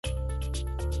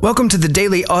Welcome to the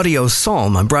Daily Audio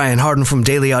Psalm. I'm Brian Hardin from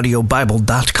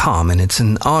dailyaudiobible.com, and it's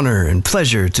an honor and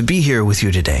pleasure to be here with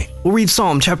you today. We'll read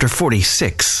Psalm chapter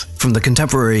 46 from the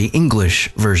Contemporary English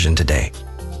Version today.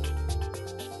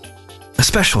 A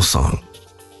special song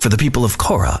for the people of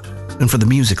Korah and for the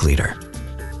music leader.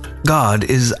 God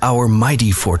is our mighty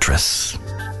fortress.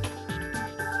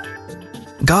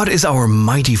 God is our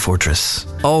mighty fortress,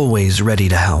 always ready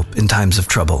to help in times of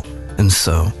trouble, and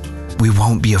so we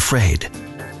won't be afraid.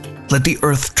 Let the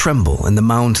earth tremble and the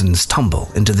mountains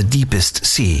tumble into the deepest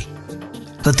sea.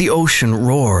 Let the ocean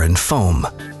roar and foam,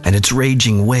 and its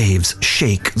raging waves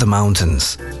shake the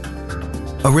mountains.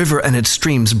 A river and its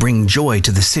streams bring joy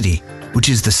to the city, which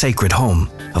is the sacred home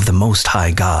of the Most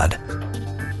High God.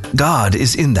 God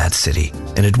is in that city,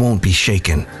 and it won't be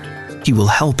shaken. He will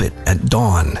help it at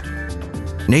dawn.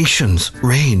 Nations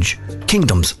rage,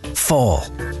 kingdoms fall,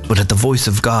 but at the voice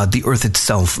of God, the earth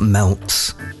itself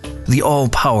melts. The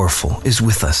all-powerful is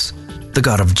with us. The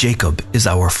God of Jacob is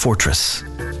our fortress.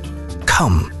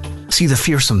 Come, see the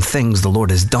fearsome things the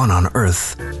Lord has done on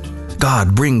earth.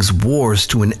 God brings wars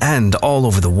to an end all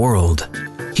over the world.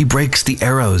 He breaks the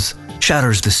arrows,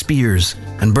 shatters the spears,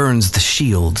 and burns the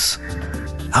shields.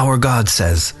 Our God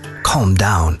says, "Calm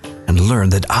down and learn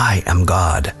that I am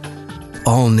God.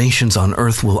 All nations on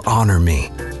earth will honor me.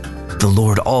 The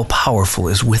Lord all-powerful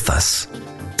is with us.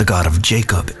 The God of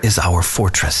Jacob is our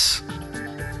fortress."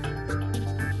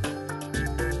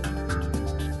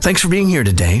 Thanks for being here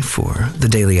today for the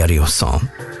Daily Audio Psalm.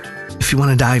 If you want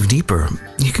to dive deeper,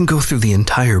 you can go through the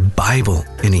entire Bible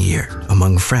in a year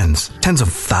among friends, tens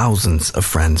of thousands of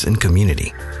friends in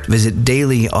community. Visit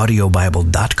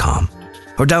dailyaudiobible.com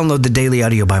or download the Daily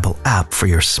Audio Bible app for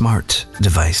your smart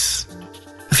device.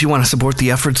 If you want to support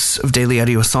the efforts of Daily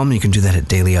Audio Psalm, you can do that at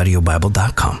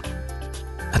dailyaudiobible.com.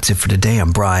 That's it for today.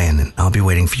 I'm Brian, and I'll be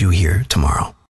waiting for you here tomorrow.